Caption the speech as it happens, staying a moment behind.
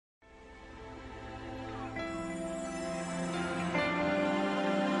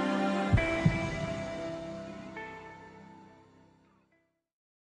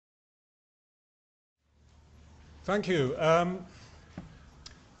Thank you. Can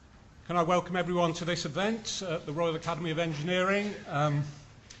I welcome everyone to this event at the Royal Academy of Engineering.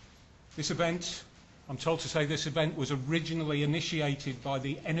 This event, I'm told to say this event was originally initiated by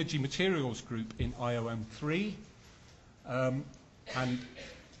the Energy Materials Group in IOM3, and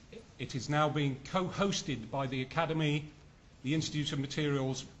it is now being co-hosted by the Academy, the Institute of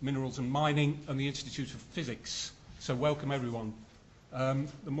Materials, Minerals and Mining, and the Institute of Physics. So welcome everyone. The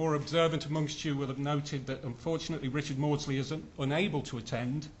more observant amongst you will have noted that unfortunately Richard Maudsley is unable to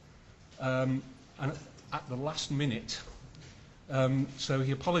attend, and at the last minute. So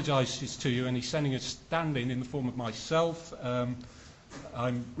he apologises to you and he's sending a stand-in in the form of myself.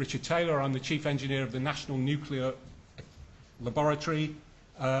 I'm Richard Taylor, I'm the Chief Engineer of the National Nuclear Laboratory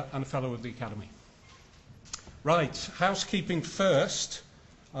and a Fellow of the Academy. Right, housekeeping first.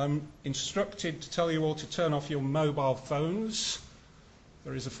 I'm instructed to tell you all to turn off your mobile phones.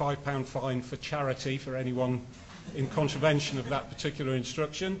 There is a £5 fine for charity for anyone in contravention of that particular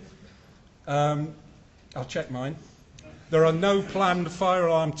instruction. I'll check mine. There are no planned fire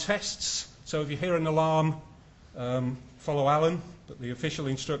alarm tests, so if you hear an alarm, follow Alan, but the official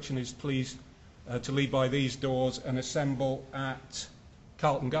instruction is please to leave by these doors and assemble at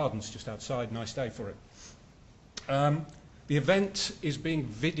Carlton Gardens, just outside. Nice day for it. The event is being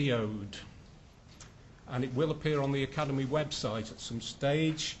videoed, and it will appear on the Academy website at some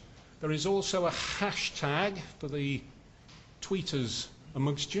stage. There is also a hashtag for the tweeters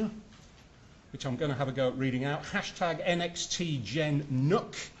amongst you, which I'm going to have a go at reading out. Hashtag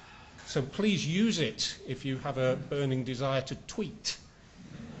NXTGenNuc. So please use it if you have a burning desire to tweet.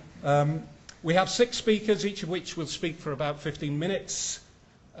 We have 6 speakers, each of which will speak for about 15 minutes.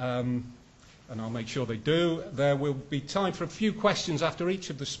 And I'll make sure they do. There will be time for a few questions after each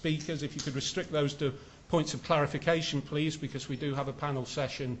of the speakers. If you could restrict those to points of clarification, please, because we do have a panel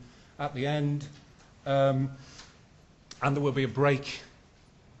session at the end. And there will be a break,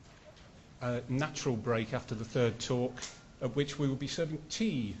 a natural break after the third talk, at which we will be serving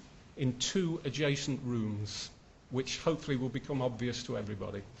tea in 2 adjacent rooms, which hopefully will become obvious to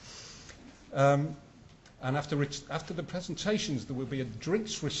everybody. And after the presentations, there will be a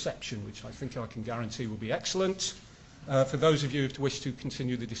drinks reception, which I think I can guarantee will be excellent, for those of you who wish to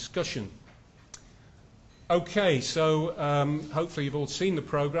continue the discussion. Okay, so hopefully you've all seen the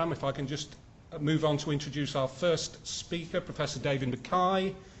programme. If I can just move on to introduce our first speaker, Professor David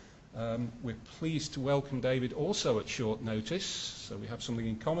Acai. We're pleased to welcome David also at short notice, so we have something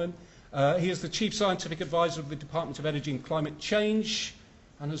in common. He is the Chief Scientific Advisor of the Department of Energy and Climate Change,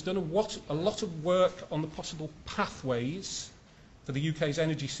 and has done a lot of work on the possible pathways for the UK's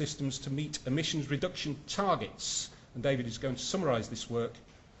energy systems to meet emissions reduction targets. And David is going to summarise this work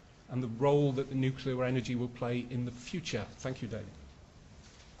and the role that the nuclear energy will play in the future. Thank you, David.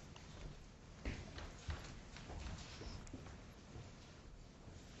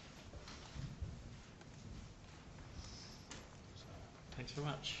 Thanks very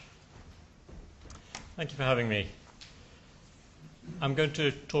much. Thank you for having me. I'm going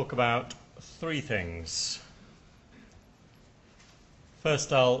to talk about 3 things.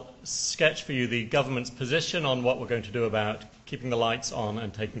 First, I'll sketch for you the government's position on what we're going to do about keeping the lights on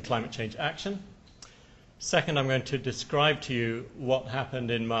and taking climate change action. Second, I'm going to describe to you what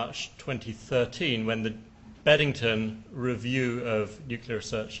happened in March 2013 when the Beddington Review of Nuclear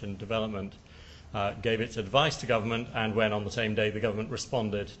Research and Development gave its advice to government, and when on the same day the government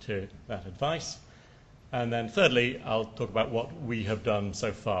responded to that advice. And then thirdly, I'll talk about what we have done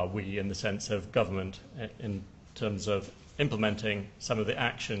so far, we in the sense of government, in terms of implementing some of the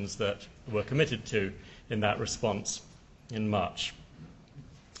actions that were committed to in that response in March.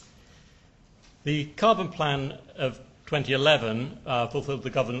 The Carbon Plan of 2011 fulfilled the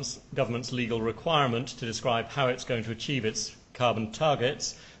government's legal requirement to describe how it's going to achieve its carbon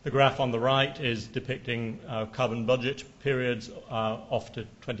targets. The graph on the right is depicting carbon budget periods off to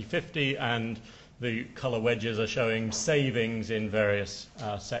 2050, and the colour wedges are showing savings in various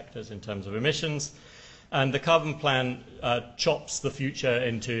sectors in terms of emissions. And the Carbon Plan chops the future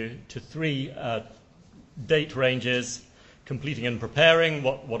into 3 date ranges: completing and preparing,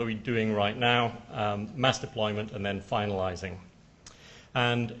 what are we doing right now, mass deployment, and then finalising.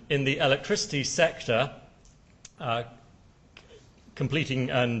 And in the electricity sector, completing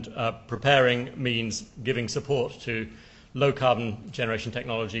and preparing means giving support to low carbon generation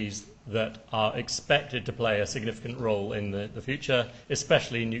technologies that are expected to play a significant role in the future,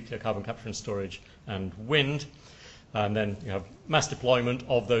 especially nuclear carbon capture and storage and wind. And then you have mass deployment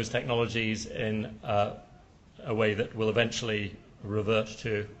of those technologies in a way that will eventually revert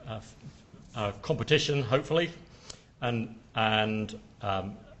to competition, hopefully, and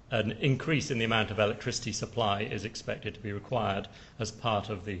an increase in the amount of electricity supply is expected to be required as part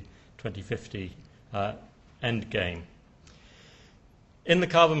of the 2050 end game. In the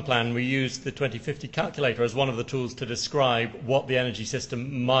carbon plan, we used the 2050 calculator as one of the tools to describe what the energy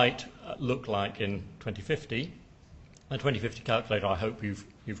system might look like in 2050. The 2050 calculator, I hope you've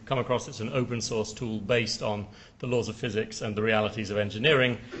come across. It's an open source tool based on the laws of physics and the realities of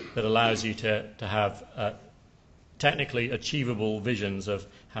engineering that allows you to have technically achievable visions of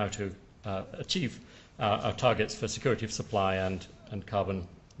how to achieve our targets for security of supply and carbon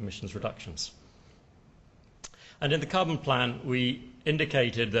emissions reductions. And in the carbon plan, we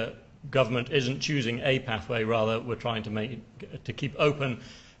indicated that government isn't choosing a pathway, rather we're trying to keep open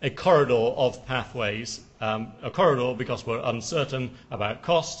a corridor of pathways, a corridor because we're uncertain about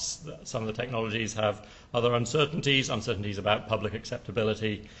costs. Some of the technologies have other uncertainties about public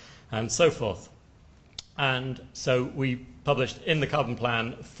acceptability and so forth. And so we published in the carbon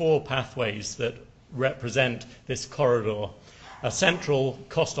plan 4 pathways that represent this corridor. A central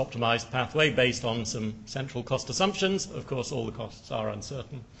cost-optimized pathway based on some central cost assumptions. Of course, all the costs are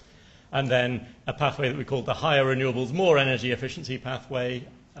uncertain. And then a pathway that we called the higher renewables, more energy efficiency pathway,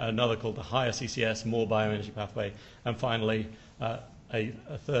 another called the higher CCS, more bioenergy pathway, and finally a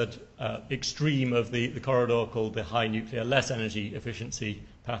third extreme of the corridor called the high nuclear, less energy efficiency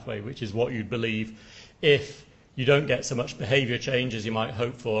pathway, which is what you'd believe if you don't get so much behavior change as you might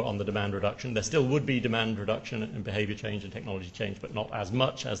hope for on the demand reduction. There still would be demand reduction and behavior change and technology change, but not as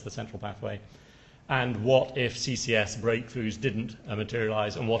much as the central pathway. And what if CCS breakthroughs didn't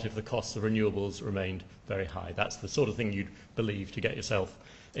materialize, and what if the costs of renewables remained very high? That's the sort of thing you'd believe to get yourself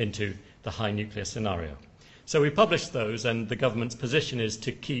into the high nuclear scenario. So we published those, and the government's position is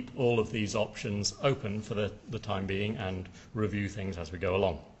to keep all of these options open for the time being and review things as we go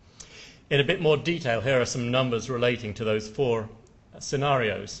along. In a bit more detail, here are some numbers relating to those 4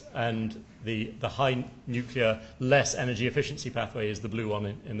 scenarios, and the high nuclear, less energy efficiency pathway is the blue one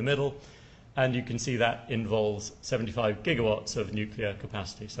in the middle, and you can see that involves 75 gigawatts of nuclear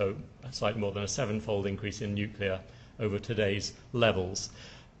capacity, so slightly more than a 7-fold increase in nuclear over today's levels.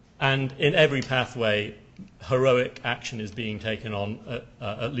 And in every pathway, heroic action is being taken on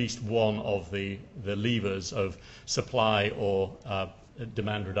at least one of the levers of supply or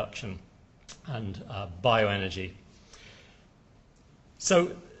demand reduction and bioenergy.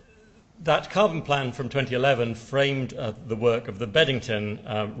 So that carbon plan from 2011 framed the work of the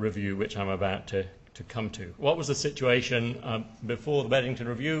Beddington review, which I'm about to come to. What was the situation before the Beddington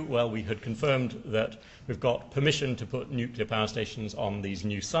review? Well, we had confirmed that we've got permission to put nuclear power stations on these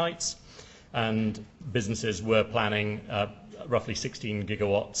new sites, and businesses were planning roughly 16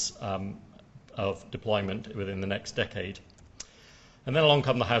 gigawatts of deployment within the next decade. And then along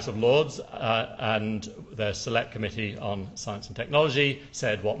come the House of Lords, and their Select Committee on Science and Technology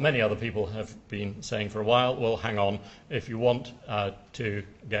said what many other people have been saying for a while: well, hang on, if you want to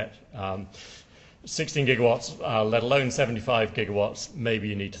get 16 gigawatts, let alone 75 gigawatts, maybe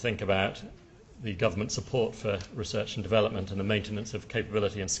you need to think about the government support for research and development and the maintenance of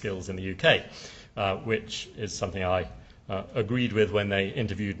capability and skills in the UK, which is something I agreed with when they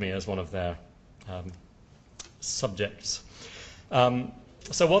interviewed me as one of their subjects.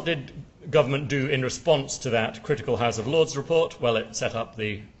 So what did government do in response to that critical House of Lords report? Well, it set up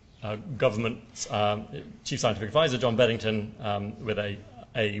the government's Chief Scientific Advisor, John Beddington, with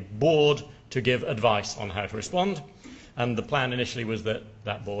a board to give advice on how to respond. And the plan initially was that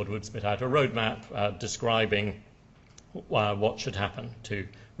that board would spit out a roadmap describing what should happen to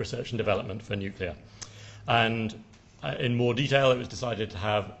research and development for nuclear. And in more detail, it was decided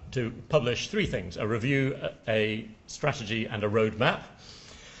to publish 3 things: a review, a strategy, and a roadmap,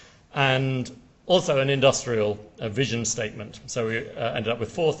 and also an industrial vision statement. So we ended up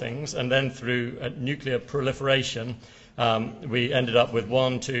with 4 things, and then through nuclear proliferation, we ended up with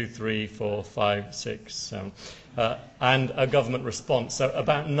 1, 2, 3, 4, 5, 6, 7, and a government response. So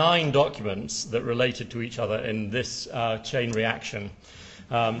about 9 documents that related to each other in this chain reaction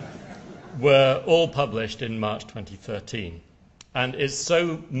were all published in March 2013. And it's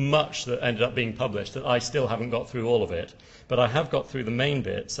so much that ended up being published that I still haven't got through all of it. But I have got through the main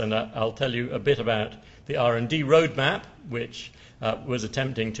bits, and I'll tell you a bit about the R&D roadmap, which was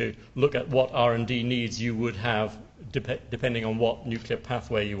attempting to look at what R&D needs you would have depending on what nuclear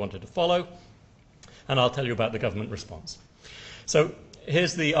pathway you wanted to follow. And I'll tell you about the government response. So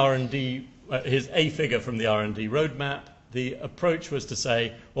here's the R&D, here's a figure from the R&D roadmap. The approach was to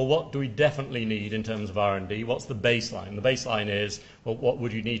say, well, what do we definitely need in terms of R&D? What's the baseline? The baseline is, well, what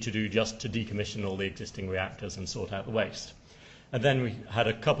would you need to do just to decommission all the existing reactors and sort out the waste? And then we had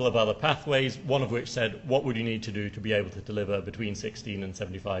a couple of other pathways, one of which said, what would you need to do to be able to deliver between 16 and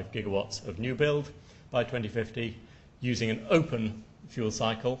 75 gigawatts of new build by 2050 using an open fuel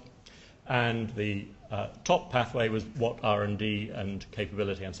cycle. And the top pathway was what R&D and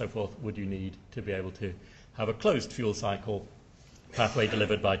capability and so forth would you need to be able to have a closed fuel cycle pathway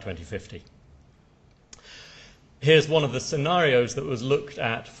delivered by 2050. Here's one of the scenarios that was looked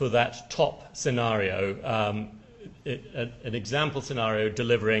at for that top scenario. An example scenario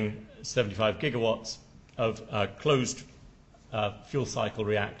delivering 75 gigawatts of closed fuel cycle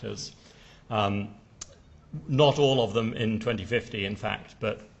reactors. Not all of them in 2050, in fact,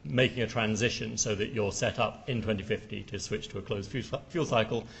 but making a transition so that you're set up in 2050 to switch to a closed fuel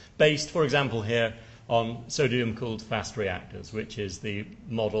cycle based, for example, here on sodium-cooled fast reactors, which is the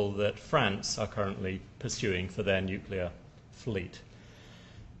model that France are currently pursuing for their nuclear fleet.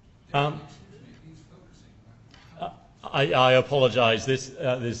 I apologize. This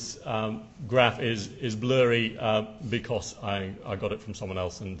graph is blurry because I got it from someone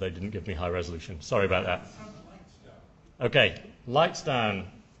else and they didn't give me high resolution. Sorry about that. Okay, lights down.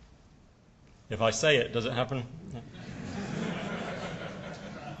 If I say it, does it happen?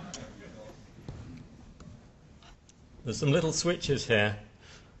 There's some little switches here.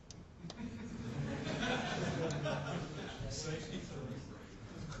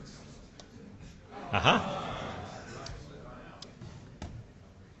 Aha.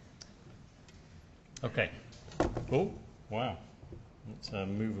 Okay. Oh, wow. It's a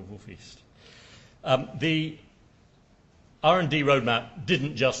movable feast. The R&D roadmap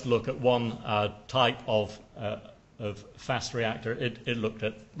didn't just look at one type of fast reactor. It looked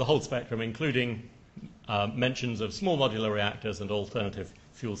at the whole spectrum, including mentions of small modular reactors and alternative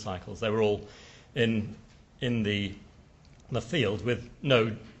fuel cycles. They were all in the field with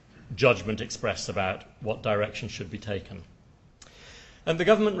no judgment expressed about what direction should be taken. And the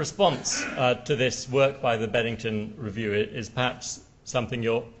government response to this work by the Beddington Review is perhaps something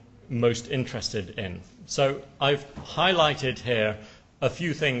you're most interested in. So I've highlighted here a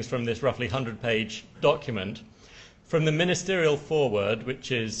few things from this roughly 100-page document. From the ministerial foreword,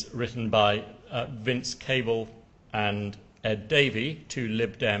 which is written by Vince Cable and Ed Davey, two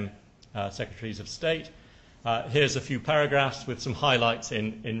Lib Dem Secretaries of State. Here's a few paragraphs with some highlights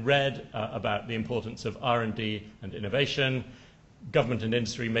in red about the importance of R&D and innovation, government and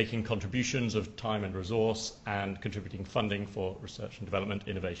industry making contributions of time and resource, and contributing funding for research and development,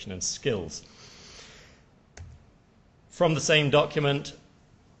 innovation and skills. From the same document,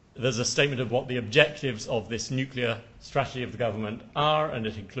 there's a statement of what the objectives of this nuclear strategy of the government are, and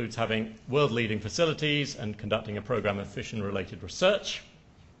it includes having world-leading facilities and conducting a program of fission-related research.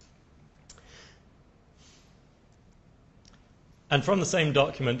 And from the same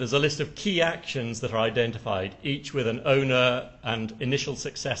document, there's a list of key actions that are identified, each with an owner and initial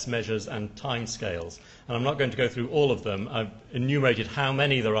success measures and timescales. And I'm not going to go through all of them. I've enumerated how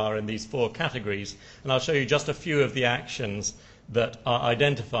many there are in these four categories, and I'll show you just a few of the actions that are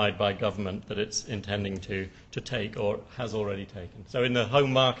identified by government that it's intending to take or has already taken. So in the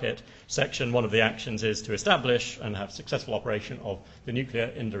home market section, one of the actions is to establish and have successful operation of the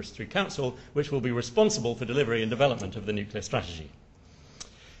Nuclear Industry Council, which will be responsible for delivery and development of the nuclear strategy.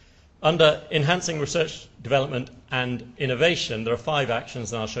 Under enhancing research, development and innovation, there are 5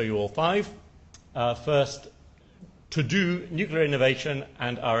 actions, and I'll show you all 5. First, to do nuclear innovation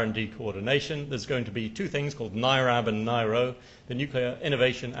and R&D coordination, there's going to be 2 things called NIRAB and NIRO, the Nuclear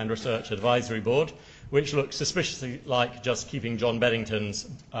Innovation and Research Advisory Board, which looks suspiciously like just keeping John Beddington's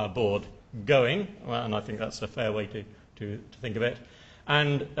board going, and I think that's a fair way to think of it,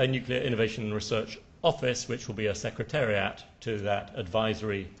 and a Nuclear Innovation and Research Office, which will be a secretariat to that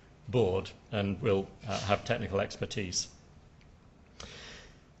advisory board and will have technical expertise.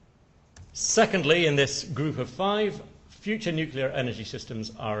 Secondly, in this group of 5, future nuclear energy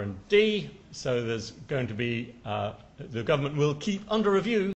systems R&D. So there's going to be, the government will keep under review